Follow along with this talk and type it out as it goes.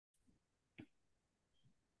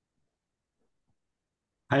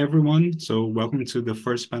Hi, everyone. So welcome to the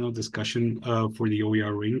first panel discussion for the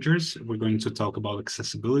OER Rangers. We're going to talk about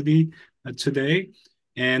accessibility today.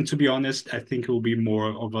 And to be honest, I think it will be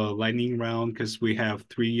more of a lightning round because we have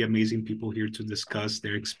three amazing people here to discuss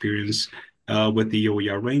their experience with the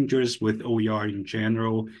OER Rangers, with OER in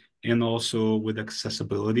general, and also with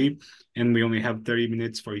accessibility. And we only have 30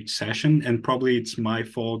 minutes for each session. And probably it's my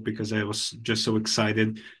fault because I was just so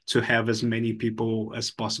excited to have as many people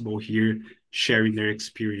as possible here sharing their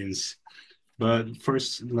experience. But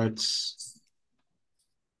first, let's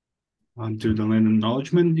do the land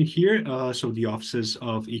acknowledgement here. So the offices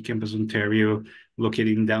of eCampus Ontario,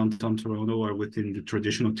 located in downtown Toronto, are within the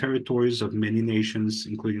traditional territories of many nations,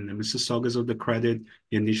 including the Mississaugas of the Credit,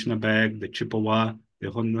 the Anishinaabe, the Chippewa, the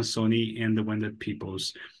Haudenosaunee, and the Wendat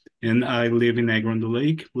peoples. And I live in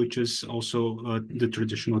Agron-the-Lake, which is also the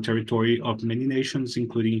traditional territory of many nations,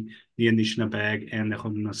 including the Anishinaabe and the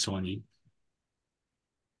Haudenosaunee.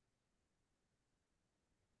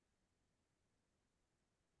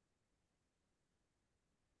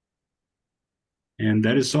 And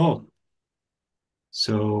that is all.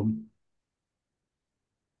 So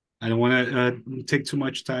I don't want to take too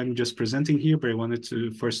much time just presenting here, but I wanted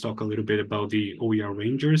to first talk a little bit about the OER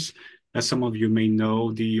Rangers. As some of you may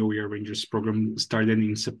know, the OER Rangers program started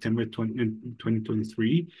in September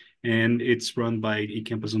 2023, and it's run by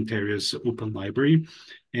eCampus Ontario's Open Library.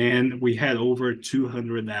 And we had over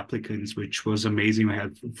 200 applicants, which was amazing. We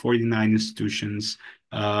had 49 institutions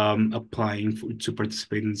applying to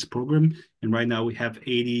participate in this program. And right now we have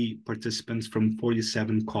 80 participants from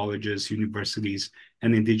 47 colleges, universities,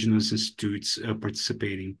 and Indigenous institutes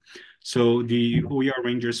participating. So the OER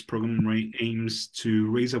Rangers program aims to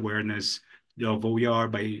raise awareness of OER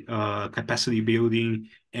by capacity building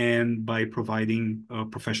and by providing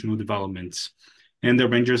professional developments. And the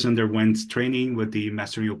Rangers underwent training with the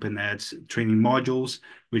Mastering Open Ed training modules,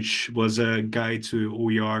 which was a guide to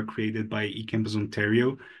OER created by eCampus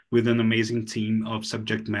Ontario with an amazing team of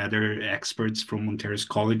subject matter experts from Ontario's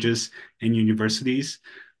colleges and universities.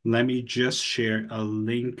 Let me just share a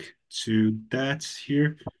link to that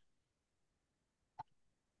here.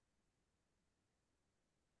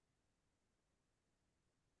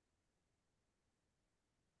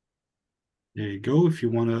 There you go. If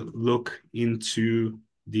you want to look into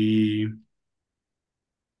the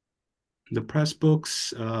press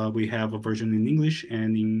books, we have a version in English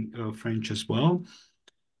and in French as well.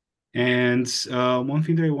 And one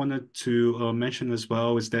thing that I wanted to mention as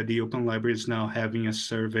well is that the Open Library is now having a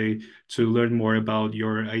survey to learn more about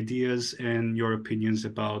your ideas and your opinions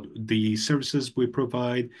about the services we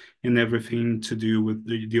provide and everything to do with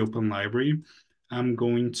the Open Library. I'm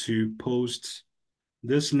going to post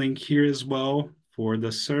this link here as well for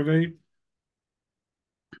the survey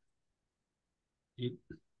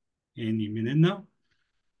any minute now.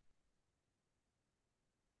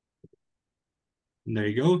 There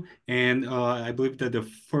you go. And I believe that the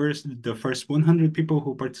first 100 people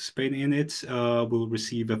who participate in it will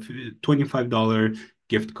receive a $25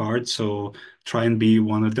 gift card. So try and be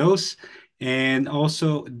one of those. And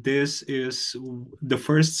also, this is the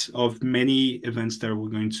first of many events that we're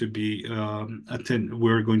going to be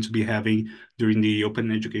we're going to be having during the Open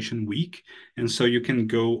Education Week. And so you can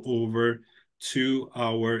go over to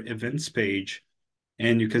our events page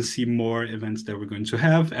and you can see more events that we're going to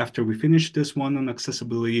have. After we finish this one on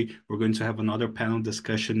accessibility, we're going to have another panel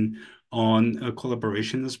discussion on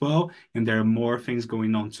collaboration as well. And there are more things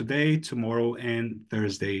going on today, tomorrow, and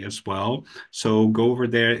Thursday as well. So go over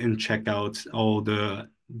there and check out all the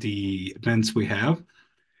events we have.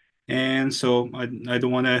 And so I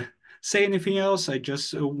don't want to say anything else. I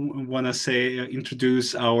just want to say,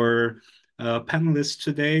 introduce our panelists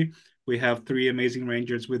today. We have three amazing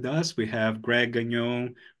Rangers with us. We have Greg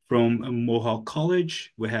Gagnon from Mohawk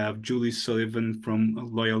College. We have Julie Sullivan from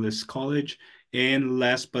Loyalist College. And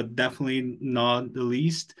last but definitely not the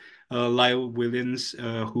least, Lyle Williams,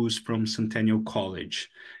 who's from Centennial College.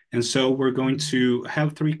 And so we're going to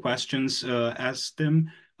have three questions asked them.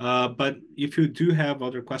 But if you do have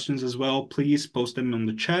other questions as well, please post them on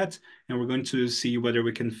the chat, and we're going to see whether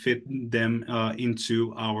we can fit them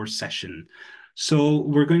into our session. So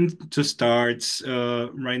we're going to start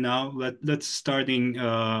right now. Let's start in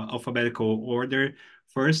alphabetical order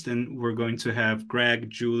first, and we're going to have Greg,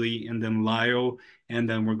 Julie, and then Lyle, and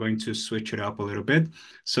then we're going to switch it up a little bit.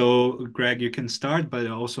 So Greg, you can start, but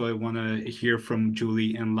also I want to hear from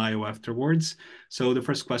Julie and Lyle afterwards. So the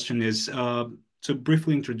first question is, to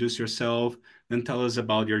briefly introduce yourself, then tell us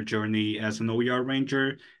about your journey as an OER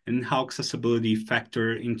Ranger and how accessibility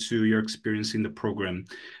factor into your experience in the program.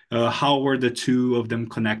 How were the two of them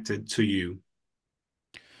connected to you?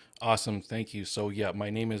 Awesome, thank you. So yeah,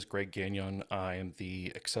 my name is Greg Gagnon. I am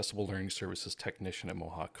the Accessible Learning Services Technician at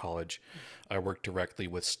Mohawk College. I work directly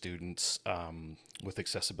with students with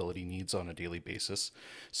accessibility needs on a daily basis.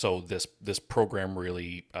 So this program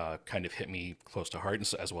really kind of hit me close to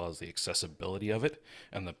heart, as well as the accessibility of it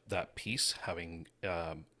and that piece, having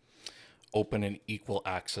open and equal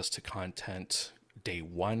access to content day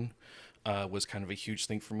one was kind of a huge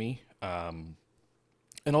thing for me. And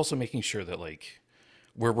also making sure that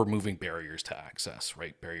we're removing barriers to access,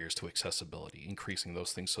 right? Barriers to accessibility, increasing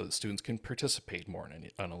those things so that students can participate more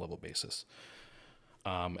on a level basis.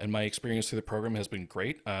 And my experience through the program has been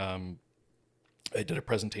great. I did a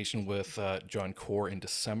presentation with John Core in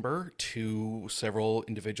December to several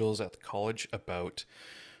individuals at the college about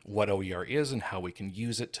what OER is and how we can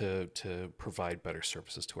use it to provide better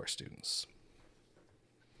services to our students.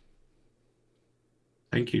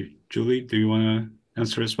 Thank you. Julie, do you want to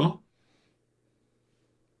answer as well?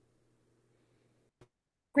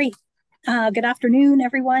 Great. Good afternoon,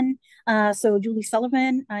 everyone. So Julie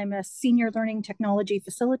Sullivan, I'm a Senior Learning Technology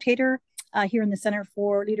Facilitator here in the Center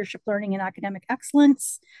for Leadership Learning and Academic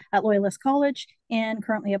Excellence at Loyalist College, and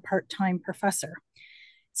currently a part-time professor.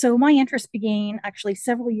 So my interest began actually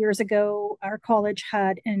several years ago. Our college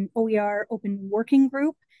had an OER open working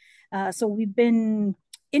group. So we've been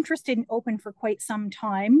interested in open for quite some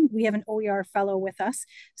time. We have an OER fellow with us,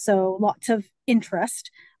 so lots of interest.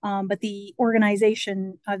 But the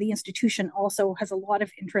organization, the institution also has a lot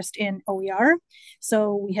of interest in OER.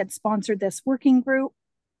 So we had sponsored this working group.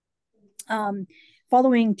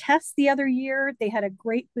 Following tests the other year, they had a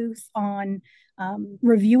great booth on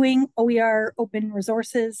reviewing OER open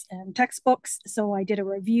resources and textbooks. So I did a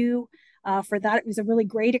review for that. It was a really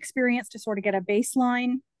great experience to sort of get a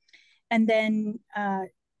baseline. And then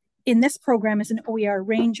in this program as an OER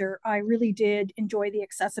Ranger, I really did enjoy the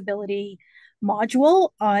accessibility module.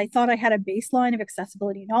 I thought I had a baseline of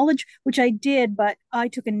accessibility knowledge, which I did, but I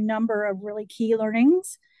took a number of really key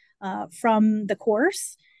learnings from the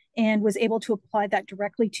course and was able to apply that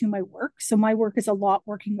directly to my work. So my work is a lot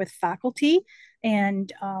working with faculty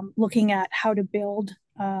and looking at how to build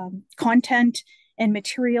content and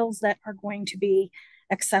materials that are going to be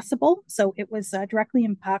accessible. So it was directly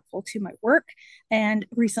impactful to my work. And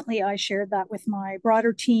recently I shared that with my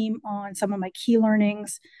broader team on some of my key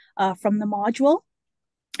learnings from the module.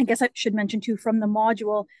 I guess I should mention too, from the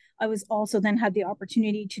module, I was also then had the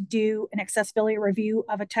opportunity to do an accessibility review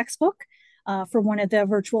of a textbook for one of the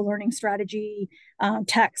virtual learning strategy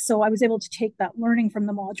texts. So I was able to take that learning from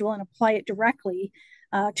the module and apply it directly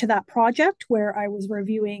to that project where I was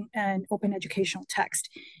reviewing an open educational text.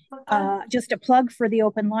 Just a plug for the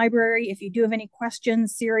Open Library. If you do have any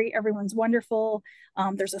questions, Siri, everyone's wonderful.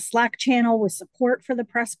 There's a Slack channel with support for the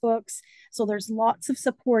press books. So there's lots of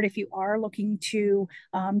support if you are looking to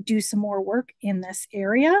do some more work in this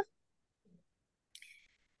area.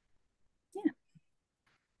 Yeah.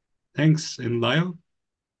 Thanks. And Lyle?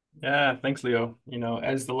 Yeah, thanks, Leo. You know,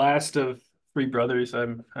 as the last of three brothers,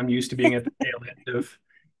 I'm used to being at the tail end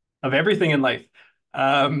of everything in life.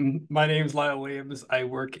 My name is Lyle Williams. I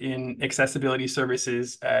work in accessibility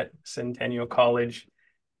services at Centennial College.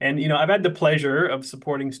 And, you know, I've had the pleasure of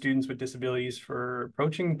supporting students with disabilities for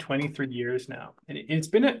approaching 23 years now. And it's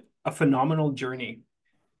been a phenomenal journey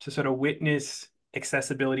to sort of witness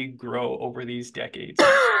accessibility grow over these decades.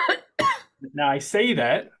 Now, I say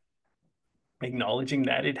that acknowledging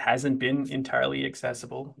that it hasn't been entirely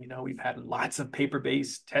accessible. You know, we've had lots of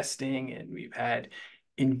paper-based testing and we've had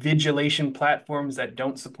invigilation platforms that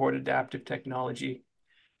don't support adaptive technology.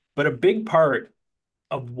 But a big part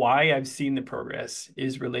of why I've seen the progress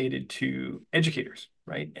is related to educators,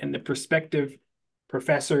 right? And the perspective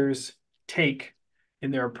professors take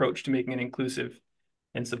in their approach to making an inclusive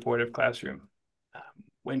and supportive classroom.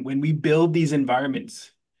 When we build these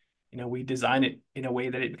environments, you know, we design it in a way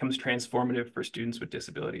that it becomes transformative for students with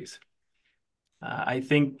disabilities. I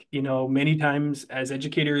think, you know, many times as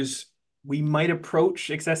educators, we might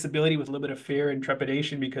approach accessibility with a little bit of fear and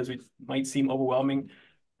trepidation because it might seem overwhelming,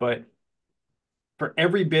 but for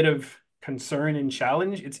every bit of concern and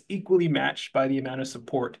challenge, it's equally matched by the amount of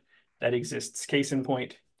support that exists. Case in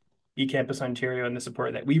point, eCampusOntario and the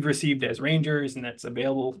support that we've received as Rangers and that's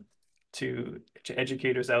available to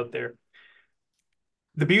educators out there.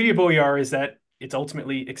 The beauty of OER is that it's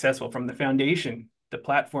ultimately accessible from the foundation. The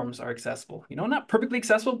platforms are accessible, you know, not perfectly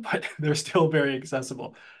accessible, but they're still very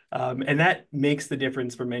accessible. And that makes the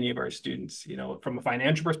difference for many of our students, you know, from a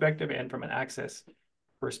financial perspective and from an access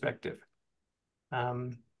perspective.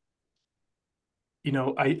 You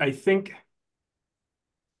know, I think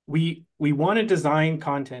we want to design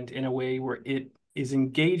content in a way where it is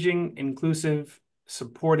engaging, inclusive,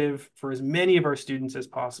 supportive for as many of our students as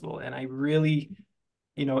possible. And I really,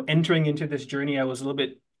 entering into this journey, I was a little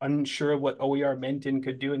bit unsure of what OER meant and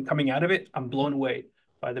could do. And coming out of it, I'm blown away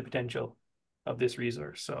by the potential of this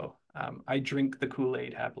resource. So I drink the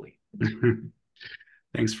Kool-Aid happily.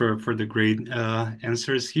 Thanks for the great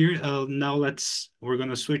answers here. Now we're going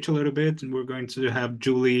to switch a little bit, and we're going to have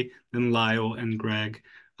Julie, then Lyle, and Greg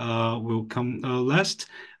will come last.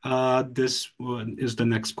 This is the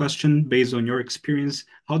next question. Based on your experience,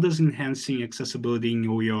 how does enhancing accessibility in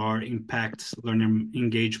OER impact learner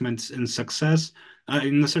engagement and success?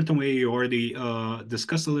 In a certain way, you already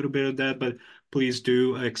discussed a little bit of that, but please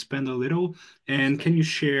do expand a little. And can you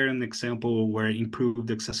share an example where improved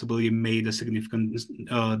accessibility made a significant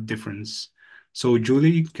difference? So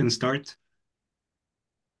Julie can start.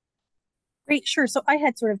 Great, sure. So I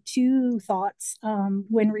had sort of two thoughts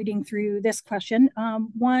when reading through this question.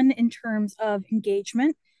 One in terms of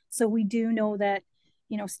engagement. So we do know that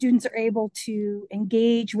students are able to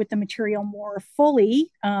engage with the material more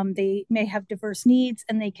fully. They may have diverse needs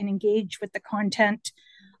and they can engage with the content.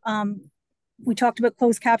 We talked about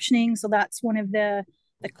closed captioning, so that's one of the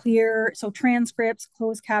clear, so transcripts,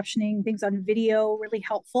 closed captioning, things on video, really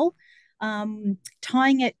helpful.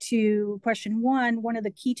 Tying it to question one of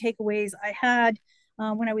the key takeaways I had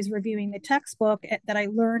when I was reviewing the textbook that I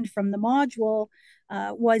learned from the module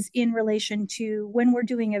was in relation to when we're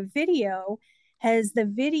doing a video, has the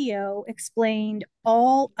video explained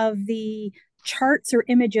all of the charts or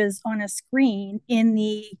images on a screen in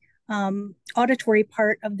the auditory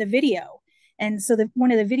part of the video? And so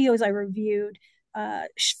one of the videos I reviewed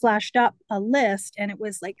flashed up a list, and it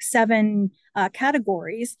was like 7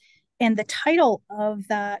 categories. And the title of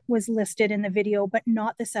that was listed in the video, but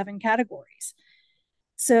not the 7 categories.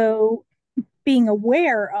 So being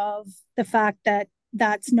aware of the fact that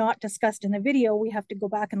that's not discussed in the video, we have to go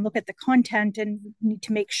back and look at the content and need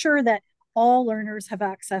to make sure that all learners have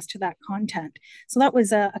access to that content. So that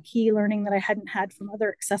was a key learning that I hadn't had from other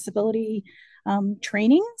accessibility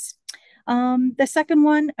trainings. The second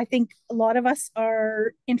one, I think a lot of us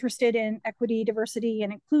are interested in equity, diversity,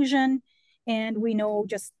 and inclusion. And we know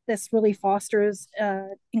just this really fosters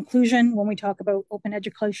inclusion when we talk about open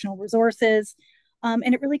educational resources.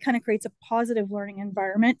 And it really kind of creates a positive learning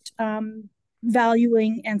environment,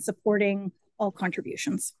 valuing and supporting all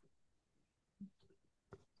contributions.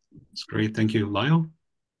 That's great. Thank you. Lyle?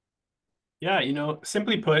 Yeah,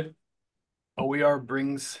 simply put, OER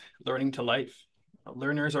brings learning to life.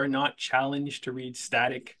 Learners are not challenged to read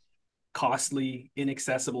static, costly,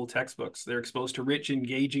 inaccessible textbooks. They're exposed to rich,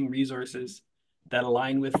 engaging resources that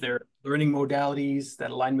align with their learning modalities,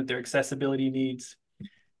 that align with their accessibility needs.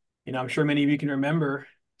 I'm sure many of you can remember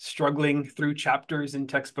struggling through chapters in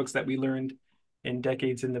textbooks that we learned in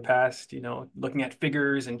decades in the past, looking at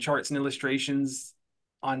figures and charts and illustrations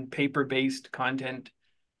on paper-based content.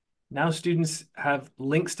 Now students have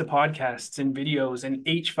links to podcasts and videos and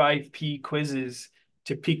H5P quizzes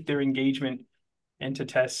to pique their engagement and to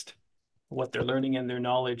test what they're learning and their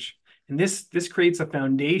knowledge. And this creates a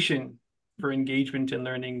foundation for engagement and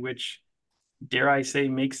learning, which, dare I say,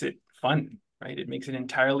 makes it fun, right? It makes an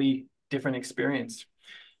entirely different experience.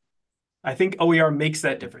 I think OER makes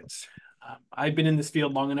that difference. I've been in this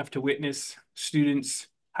field long enough to witness students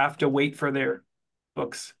have to wait for their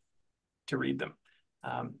books to read them.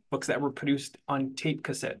 Books that were produced on tape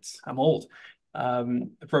cassettes. I'm old.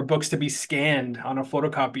 For books to be scanned on a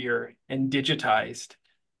photocopier and digitized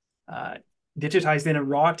in a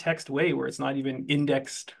raw text way where it's not even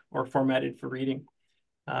indexed or formatted for reading.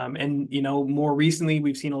 And more recently,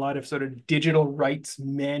 we've seen a lot of sort of digital rights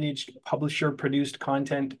managed publisher produced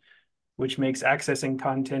content, which makes accessing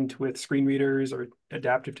content with screen readers or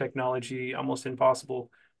adaptive technology almost impossible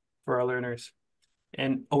for our learners.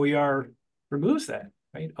 And OER removes that,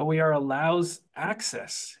 right? OER allows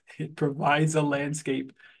access. It provides a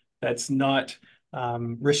landscape that's not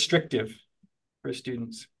restrictive for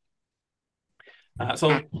students.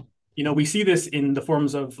 So we see this in the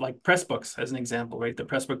forms of like Pressbooks as an example, right? The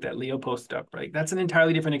Pressbook that Leo posted up, right? That's an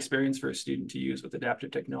entirely different experience for a student to use with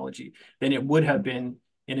adaptive technology than it would have been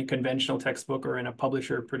in a conventional textbook or in a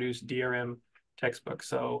publisher-produced DRM textbook.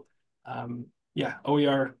 So yeah,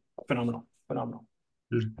 OER, phenomenal.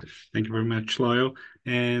 Thank you very much, Lyle.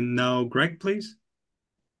 And now Greg, please.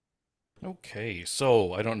 Okay,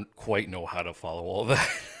 so I don't quite know how to follow all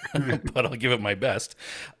that, but I'll give it my best.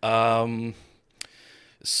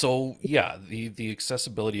 So yeah, the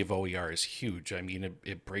accessibility of OER is huge. I mean,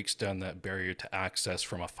 it breaks down that barrier to access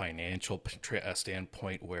from a financial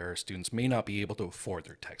standpoint, where students may not be able to afford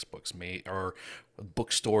their textbooks, or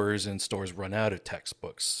bookstores and stores run out of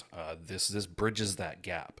textbooks. This bridges that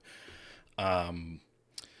gap. Um,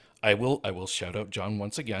 I will shout out John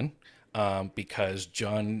once again, because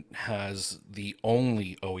John has the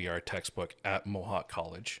only OER textbook at Mohawk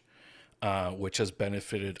College, which has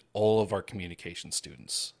benefited all of our communication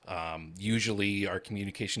students. Usually, our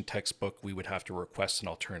communication textbook, we would have to request an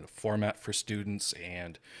alternative format for students,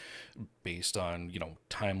 and based on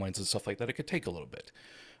timelines and stuff like that, it could take a little bit.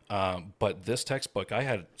 But this textbook, I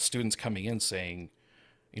had students coming in saying,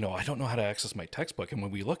 I don't know how to access my textbook. And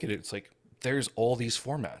when we look at it, it's like, there's all these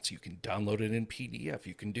formats. You can download it in PDF.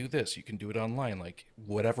 You can do this. You can do it online, like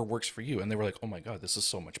whatever works for you. And they were like, oh my God, this is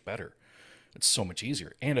so much better. It's so much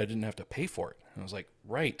easier. And I didn't have to pay for it. And I was like,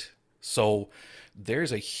 right. So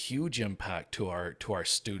there's a huge impact to our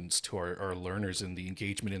students, to our learners, and the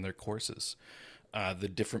engagement in their courses. The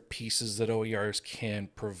different pieces that OERs can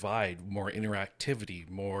provide, more interactivity,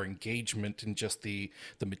 more engagement in just the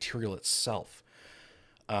material itself.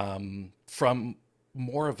 From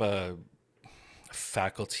more of a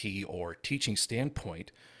faculty or teaching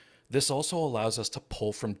standpoint, this also allows us to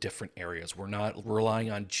pull from different areas. We're not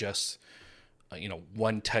relying on just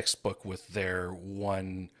one textbook with their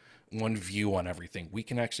one view on everything. We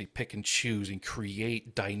can actually pick and choose and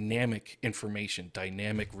create dynamic information,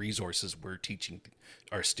 dynamic resources we're teaching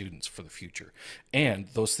our students for the future. And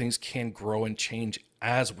those things can grow and change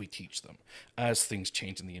as we teach them, as things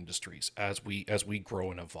change in the industries, as we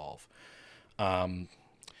grow and evolve.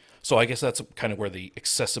 So I guess that's kind of where the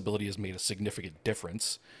accessibility has made a significant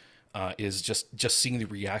difference. Is just seeing the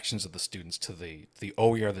reactions of the students to the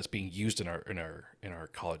OER that's being used in our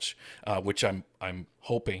college, which I'm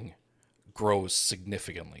hoping grows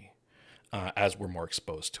significantly as we're more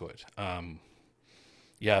exposed to it.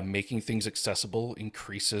 Yeah, making things accessible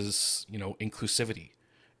increases inclusivity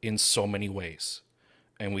in so many ways,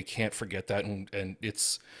 and we can't forget that. And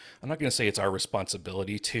it's, I'm not going to say it's our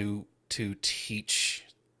responsibility to teach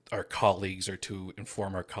our colleagues or to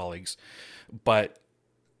inform our colleagues, but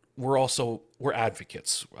we're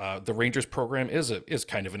advocates. The Rangers program is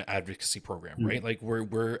kind of an advocacy program, Mm. right? Like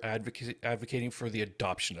we're advocating for the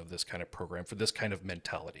adoption of this kind of program, for this kind of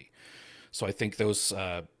mentality. So I think those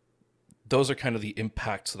are kind of the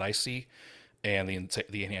impacts that I see, and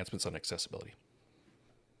the enhancements on accessibility.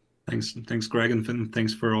 Thanks, Greg, and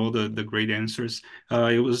thanks for all the great answers.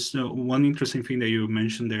 It was one interesting thing that you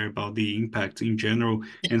mentioned there about the impact in general,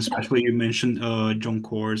 and especially you mentioned John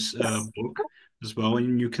Corr's book as well,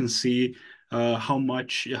 and you can see how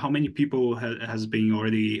many people has been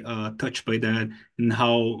already touched by that, and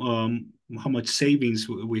how much savings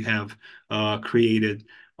we have created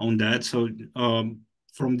on that. So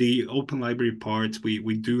from the open library part,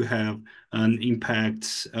 we do have an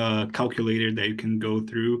impact calculator that you can go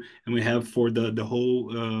through, and we have for the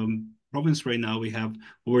whole province right now, we have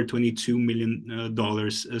over $22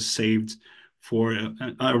 million saved for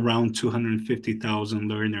around 250,000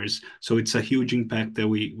 learners. So it's a huge impact that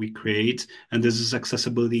we create, and this is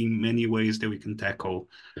accessibility in many ways that we can tackle.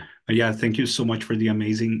 Yeah, thank you so much for the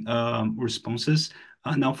amazing responses.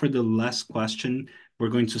 Now for the last question, we're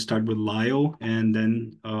going to start with Lyle and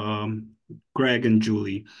then Greg and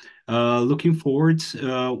Julie. Looking forward,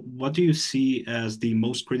 what do you see as the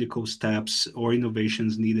most critical steps or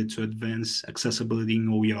innovations needed to advance accessibility in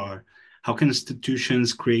OER? How can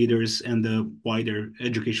institutions, creators, and the wider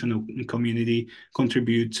educational community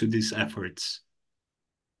contribute to these efforts?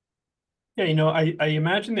 Yeah, I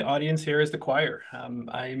imagine the audience here is the choir.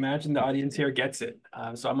 I imagine the audience here gets it.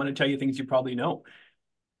 So I'm going to tell you things you probably know.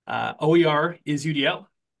 OER is UDL.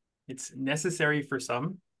 It's necessary for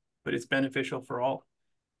some, but it's beneficial for all.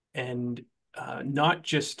 And not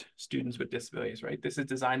just students with disabilities, right? This is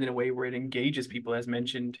designed in a way where it engages people, as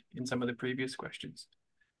mentioned in some of the previous questions.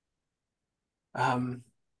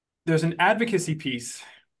 There's an advocacy piece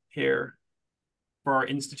here for our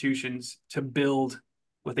institutions to build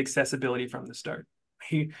with accessibility from the start.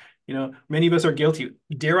 Many of us are guilty,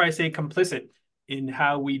 dare I say complicit, in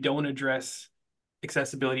how we don't address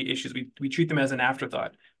accessibility issues. We treat them as an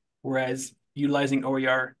afterthought, whereas utilizing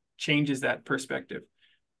OER changes that perspective.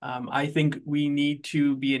 I think we need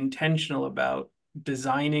to be intentional about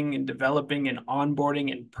designing and developing and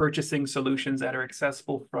onboarding and purchasing solutions that are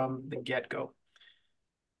accessible from the get-go.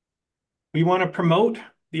 We want to promote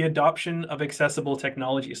the adoption of accessible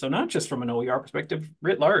technology. So not just from an OER perspective,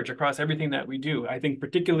 writ large across everything that we do. I think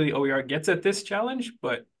particularly OER gets at this challenge,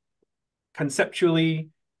 but conceptually,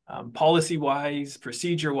 policy-wise,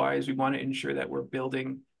 procedure-wise, we want to ensure that we're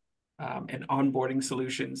building and onboarding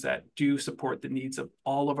solutions that do support the needs of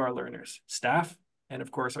all of our learners, staff, and of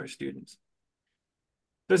course, our students.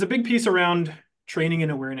 There's a big piece around training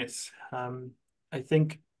and awareness. I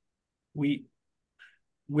think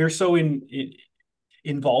we're so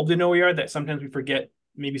involved in OER that sometimes we forget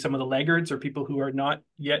maybe some of the laggards or people who are not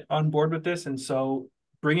yet on board with this. And so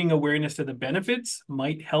bringing awareness to the benefits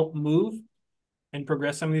might help move and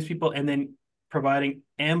progress some of these people, and then providing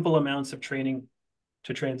ample amounts of training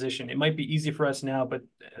to transition. It might be easy for us now, but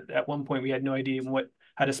at one point we had no idea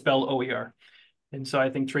how to spell OER. And so I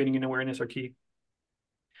think training and awareness are key.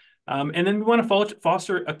 And then we want to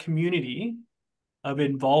foster a community of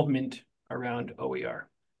involvement around OER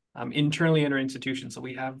internally in our institution. So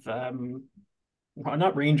we have, well,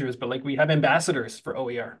 not rangers, but like we have ambassadors for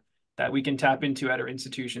OER that we can tap into at our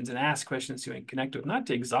institutions and ask questions to and connect with, not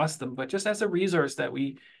to exhaust them, but just as a resource that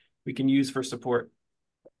we can use for support.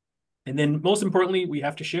 And then most importantly, we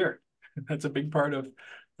have to share. That's a big part of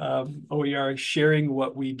OER, sharing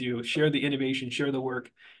what we do, share the innovation, share the work.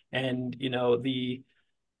 And, you know, the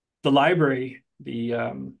library, the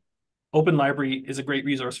Open Library is a great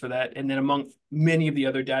resource for that. And then among many of the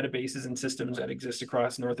other databases and systems that exist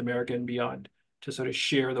across North America and beyond, to sort of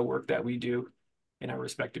share the work that we do in our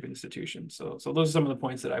respective institutions. So those are some of the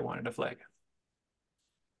points that I wanted to flag.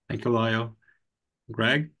 Thank you, Lyle.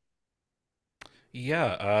 Greg?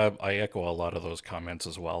 Yeah, I echo a lot of those comments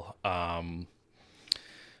as well.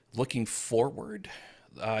 Looking forward,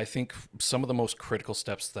 I think some of the most critical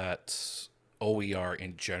steps that OER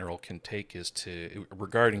in general can take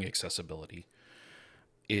regarding accessibility,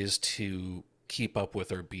 is to keep up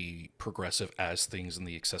with or be progressive as things in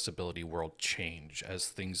the accessibility world change, as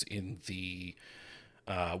things in the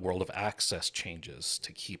world of access changes,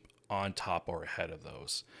 to keep on top or ahead of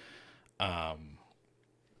those.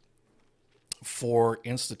 For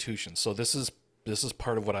institutions, so this is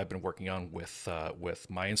part of what I've been working on with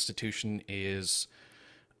my institution. It's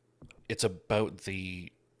about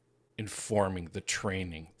the informing, the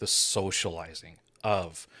training, the socializing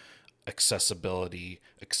of accessibility,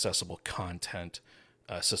 accessible content,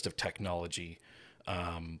 assistive technology.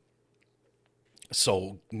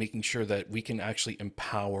 So making sure that we can actually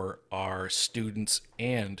empower our students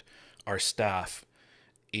and our staff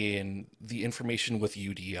in the information with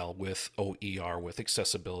UDL, with OER, with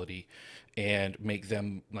accessibility, and make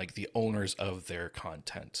them like the owners of their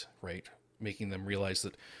content, right? Making them realize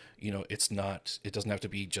that, you know, it doesn't have to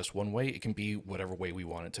be just one way. It can be whatever way we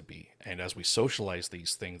want it to be. And as we socialize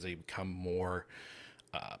these things, they become more,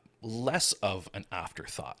 less of an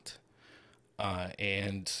afterthought.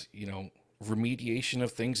 And, you know, remediation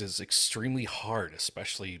of things is extremely hard,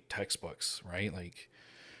 especially textbooks, right? Like,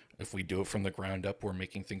 if we do it from the ground up, we're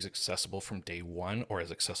making things accessible from day one, or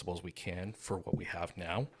as accessible as we can for what we have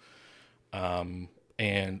now.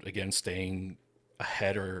 And again, staying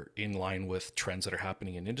ahead or in line with trends that are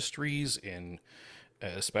happening in industries, in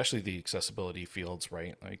especially the accessibility fields,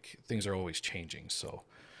 right? Like, things are always changing. So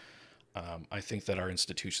I think that our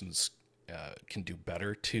institutions can do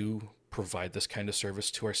better to provide this kind of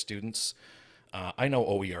service to our students. I know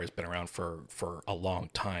OER has been around for a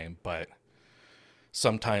long time, but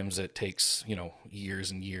sometimes it takes, you know,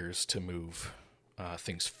 years and years to move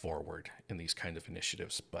things forward in these kind of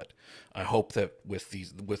initiatives. But I hope that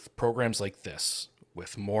with programs like this,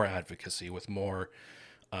 with more advocacy, with more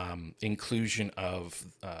inclusion of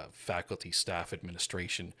faculty, staff,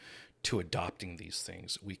 administration to adopting these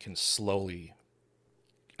things, we can slowly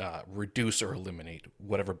reduce or eliminate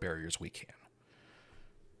whatever barriers we can.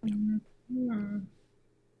 Mm-hmm.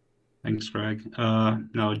 Thanks, Greg.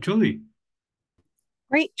 Now, Julie.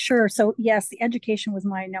 Great, sure. So yes, the education was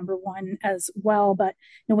my number one as well, but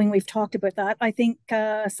knowing we've talked about that, I think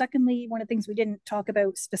secondly, one of the things we didn't talk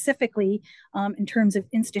about specifically in terms of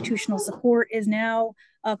institutional support is now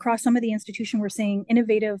across some of the institution, we're seeing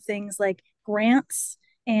innovative things like grants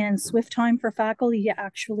and Swift time for faculty to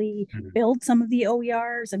actually build some of the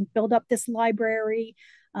OERs and build up this library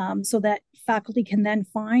so that faculty can then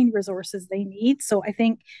find resources they need. So I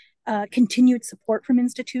think continued support from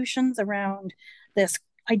institutions around this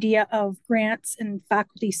idea of grants and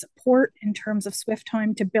faculty support in terms of Swift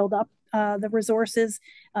time to build up the resources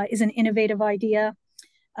is an innovative idea.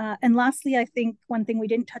 And lastly, I think one thing we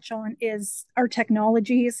didn't touch on is our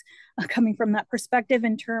technologies coming from that perspective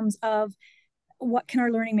in terms of what can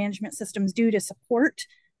our learning management systems do to support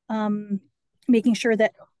making sure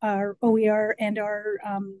that our OER and our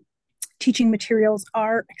teaching materials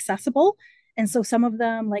are accessible. And so some of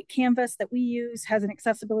them, like Canvas that we use, has an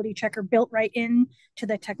accessibility checker built right in to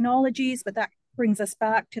the technologies, but that brings us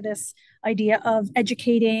back to this idea of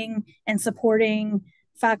educating and supporting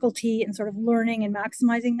faculty and sort of learning and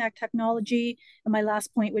maximizing that technology. And my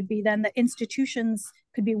last point would be then that institutions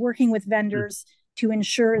could be working with vendors to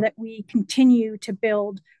ensure that we continue to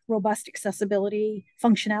build robust accessibility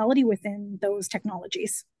functionality within those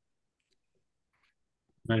technologies.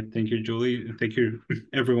 Right. Thank you, Julie. Thank you,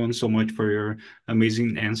 everyone, so much for your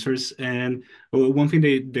amazing answers. And one thing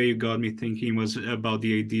they got me thinking was about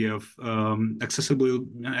the idea of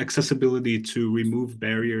accessibility to remove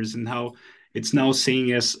barriers and how it's now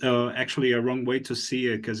seen as actually a wrong way to see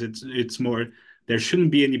it because it's more there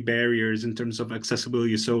shouldn't be any barriers in terms of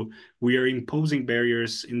accessibility. So we are imposing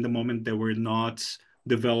barriers in the moment that we're not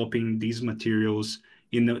developing these materials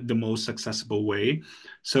in the most accessible way.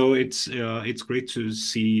 So it's great to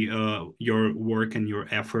see your work and your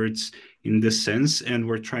efforts in this sense, and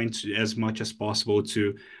we're trying to, as much as possible,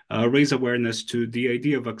 to raise awareness to the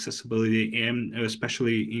idea of accessibility, and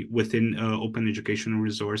especially within open educational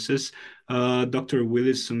resources. Dr.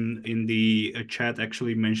 Willison in the chat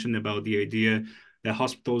actually mentioned about the idea that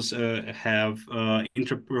hospitals have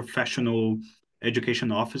interprofessional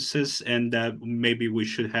education offices, and that maybe we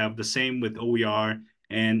should have the same with OER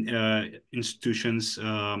and institutions,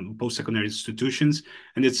 post-secondary institutions.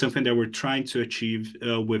 And it's something that we're trying to achieve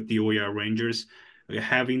with the OER Rangers,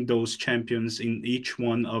 having those champions in each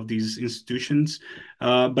one of these institutions.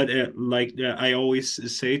 But like I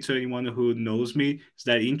always say to anyone who knows me, is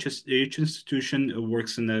that each institution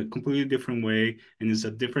works in a completely different way and is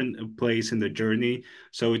a different place in the journey.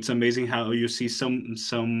 So it's amazing how you see some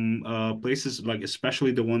places, like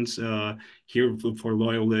especially the ones here for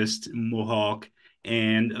Loyalist, Mohawk,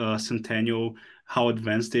 and Centennial, how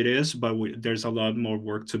advanced it is, but there's a lot more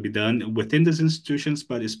work to be done within these institutions,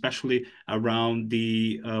 but especially around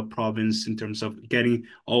the province in terms of getting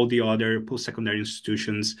all the other post-secondary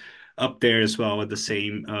institutions up there as well at the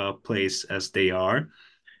same place as they are.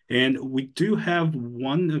 And we do have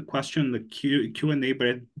one question in the Q&A, but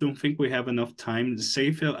I don't think we have enough time.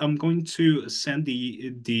 Safe, I'm going to send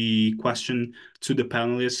the question to the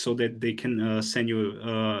panelists so that they can send you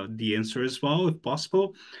the answer as well, if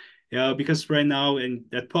possible. Yeah, because right now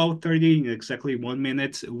at 12:30, in exactly 1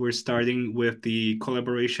 minute, we're starting with the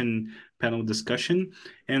collaboration panel discussion.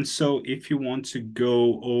 And so if you want to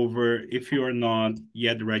go over, if you are not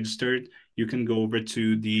yet registered, you can go over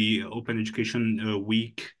to the Open Education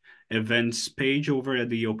Week events page over at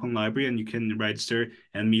the Open Library, and you can register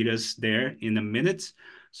and meet us there in a minute.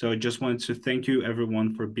 So I just wanted to thank you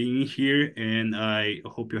everyone for being here, and I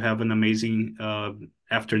hope you have an amazing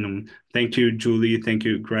afternoon. Thank you, Julie. Thank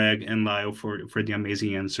you, Greg and Lyle, for the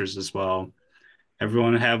amazing answers as well.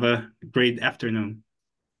 Everyone have a great afternoon.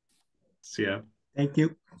 See ya. Thank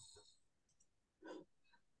you.